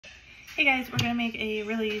Hey guys, we're gonna make a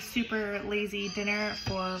really super lazy dinner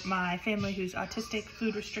for my family who's autistic,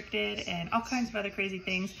 food restricted, and all kinds of other crazy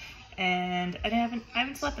things. And I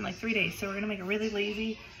haven't slept in like 3 days, so we're gonna make a really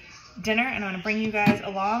lazy dinner, and I'm gonna bring you guys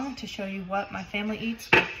along to show you what my family eats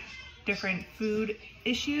with different food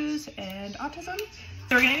issues and autism.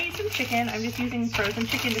 So we're gonna need some chicken. I'm just using frozen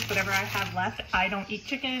chicken, just whatever I have left. I don't eat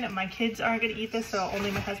chicken. My kids aren't gonna eat this, so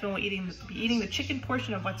only my husband will be eating the chicken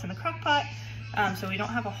portion of what's in the crock pot. So we don't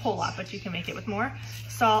have a whole lot, but you can make it with more.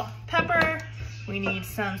 Salt, pepper, we need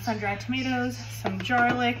some sun-dried tomatoes, some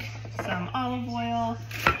garlic, some olive oil,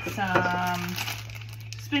 some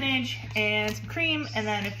spinach, and some cream. And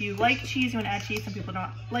then if you like cheese, you want to add cheese. Some people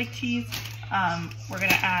don't like cheese. We're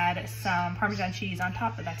gonna add some Parmesan cheese on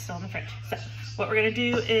top, but that's still in the fridge. So what we're gonna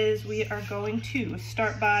do is we are going to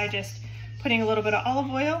start by just putting a little bit of olive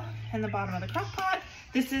oil in the bottom of the crock pot.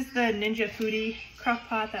 This is the Ninja Foodie crock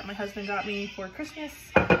pot that my husband got me for Christmas,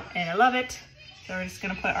 and I love it. So we're just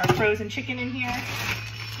gonna put our frozen chicken in here,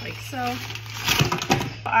 like so.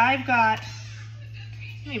 I've got,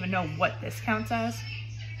 I don't even know what this counts as,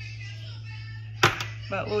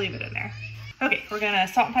 but we'll leave it in there. Okay, we're gonna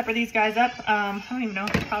salt and pepper these guys up. I don't even know,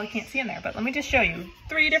 you probably can't see in there, but let me just show you.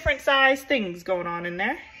 3 different size things going on in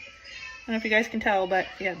there. I don't know if you guys can tell, but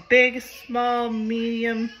yeah, big, small,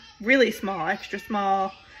 medium, really small, extra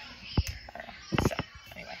small. I don't know. So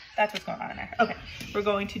anyway, that's what's going on in there. Okay, we're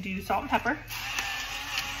going to do salt and pepper.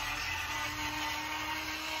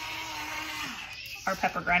 Our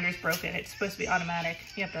pepper grinder's broken. It's supposed to be automatic.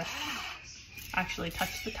 You have to actually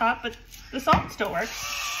touch the top, but the salt still works.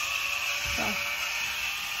 So,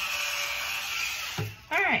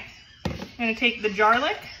 all right, I'm gonna take the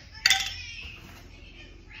garlic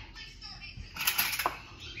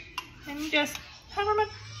and just however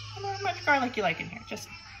much garlic you like in here. Just,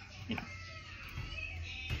 you know,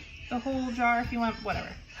 the whole jar if you want, whatever,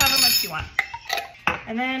 however much you want.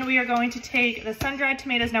 And then we are going to take the sun-dried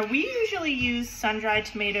tomatoes. Now we usually use sun-dried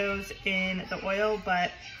tomatoes in the oil,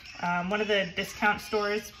 but one of the discount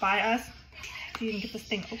stores by us, if you can get this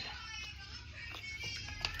thing open.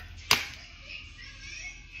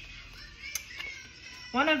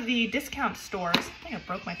 One of the discount stores, I think I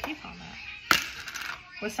broke my teeth on that,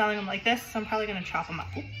 was selling them like this, so I'm probably gonna chop them up.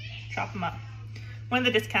 Ooh, chop them up. One of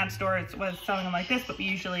the discount stores was selling them like this, but we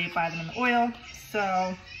usually buy them in the oil. So,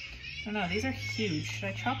 I don't know, these are huge. Should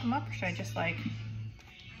I chop them up, or should I just like,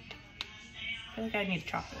 I feel like I need to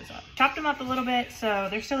chop those up. Chopped them up a little bit, so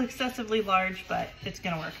they're still excessively large, but it's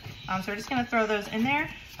gonna work. So we're just gonna throw those in there.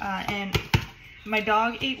 And my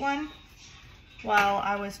dog ate one while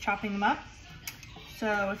I was chopping them up.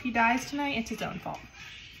 So if he dies tonight, it's his own fault.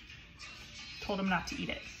 Told him not to eat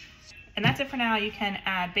it. And that's it for now. You can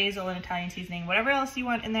add basil and Italian seasoning, whatever else you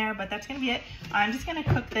want in there, but that's gonna be it. I'm just gonna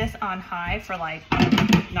cook this on high for like,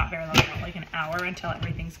 not very long, like an hour until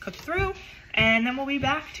everything's cooked through, and then we'll be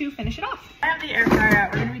back to finish it off. I have the air fryer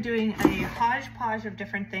out. We're gonna be doing a hodgepodge of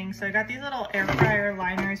different things. So I got these little air fryer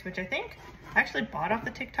liners, which I think I actually bought off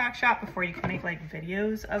the TikTok shop before you can make like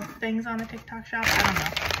videos of things on the TikTok shop. I don't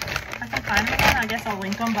know. I can find them again. I guess I'll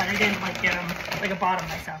link them, but I didn't like get them, like I bought them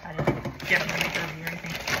myself. I didn't get them in the review or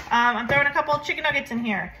anything. I'm throwing a couple of chicken nuggets in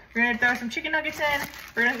here. We're gonna throw some chicken nuggets in.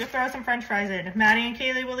 We're gonna throw some French fries in. Maddie and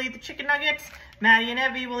Kaylee will eat the chicken nuggets. Maddie and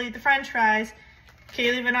Evie will eat the French fries.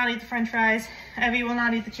 Kaylee will not eat the French fries. Evie will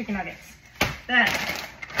not eat the chicken nuggets. Then,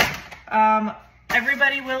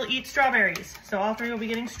 everybody will eat strawberries. So all 3 will be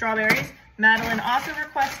getting strawberries. Madeline also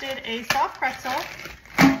requested a soft pretzel.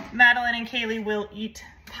 Madeline and Kaylee will eat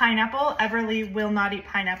pineapple. Everly will not eat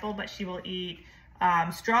pineapple, but she will eat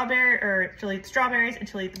she'll eat strawberries and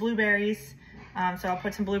she'll eat the blueberries. So I'll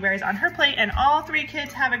put some blueberries on her plate, and all 3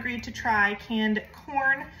 kids have agreed to try canned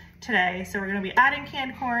corn today. So we're gonna be adding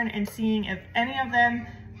canned corn and seeing if any of them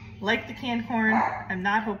like the canned corn. I'm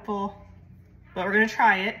not hopeful, but we're gonna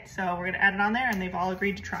try it. So we're gonna add it on there, and they've all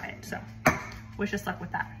agreed to try it. So wish us luck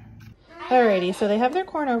with that. Alrighty, so they have their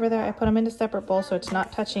corn over there. I put them into separate bowls so it's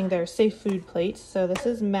not touching their safe food plates. So this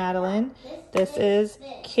is Madeline, this is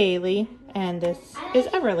Kaylee, and this is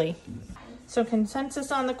Everly. So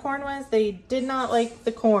consensus on the corn was they did not like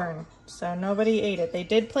the corn, so nobody ate it. They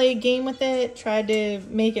did play a game with it, tried to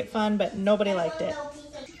make it fun, but nobody liked it.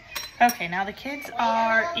 Okay, now the kids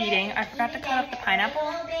are eating. I forgot to cut up the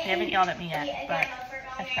pineapple. They haven't yelled at me yet, but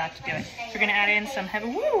I forgot to do it. So we're gonna add in some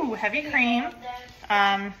heavy cream.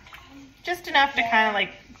 Just enough to kind of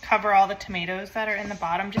like cover all the tomatoes that are in the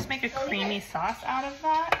bottom. Just make a creamy sauce out of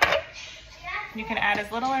that. You can add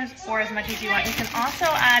as little or as much as you want. You can also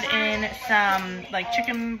add in some like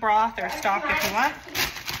chicken broth or stock if you want.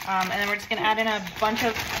 And then we're just gonna add in a bunch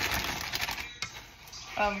of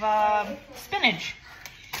spinach.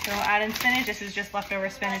 So we'll add in spinach. This is just leftover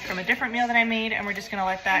spinach from a different meal that I made, and we're just gonna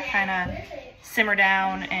let that kind of simmer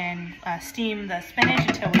down and steam the spinach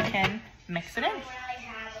until we can mix it in.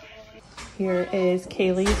 Here is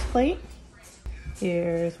Kaylee's plate.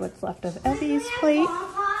 Here's what's left of Evie's plate.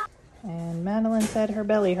 And Madeline said her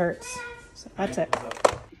belly hurts. So that's it.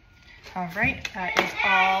 All right, that is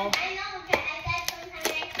all.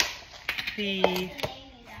 The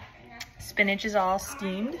spinach is all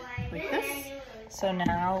steamed like this. So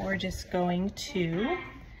now we're just going to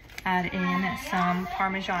add in some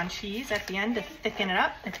Parmesan cheese at the end to thicken it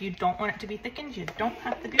up. If you don't want it to be thickened, you don't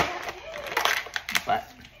have to do that.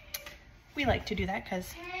 But we like to do that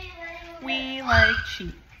because we like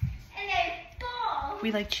cheese.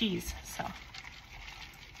 We like cheese, so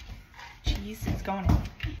cheese is going in.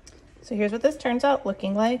 So here's what this turns out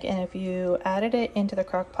looking like, and if you added it into the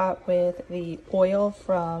crock pot with the oil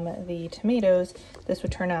from the tomatoes, this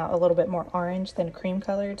would turn out a little bit more orange than cream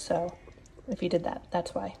colored, so if you did that,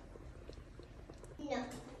 that's why. No.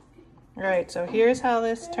 All right, so here's how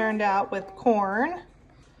this turned out with corn.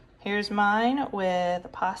 Here's mine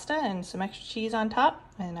with pasta and some extra cheese on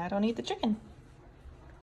top, and I don't eat the chicken.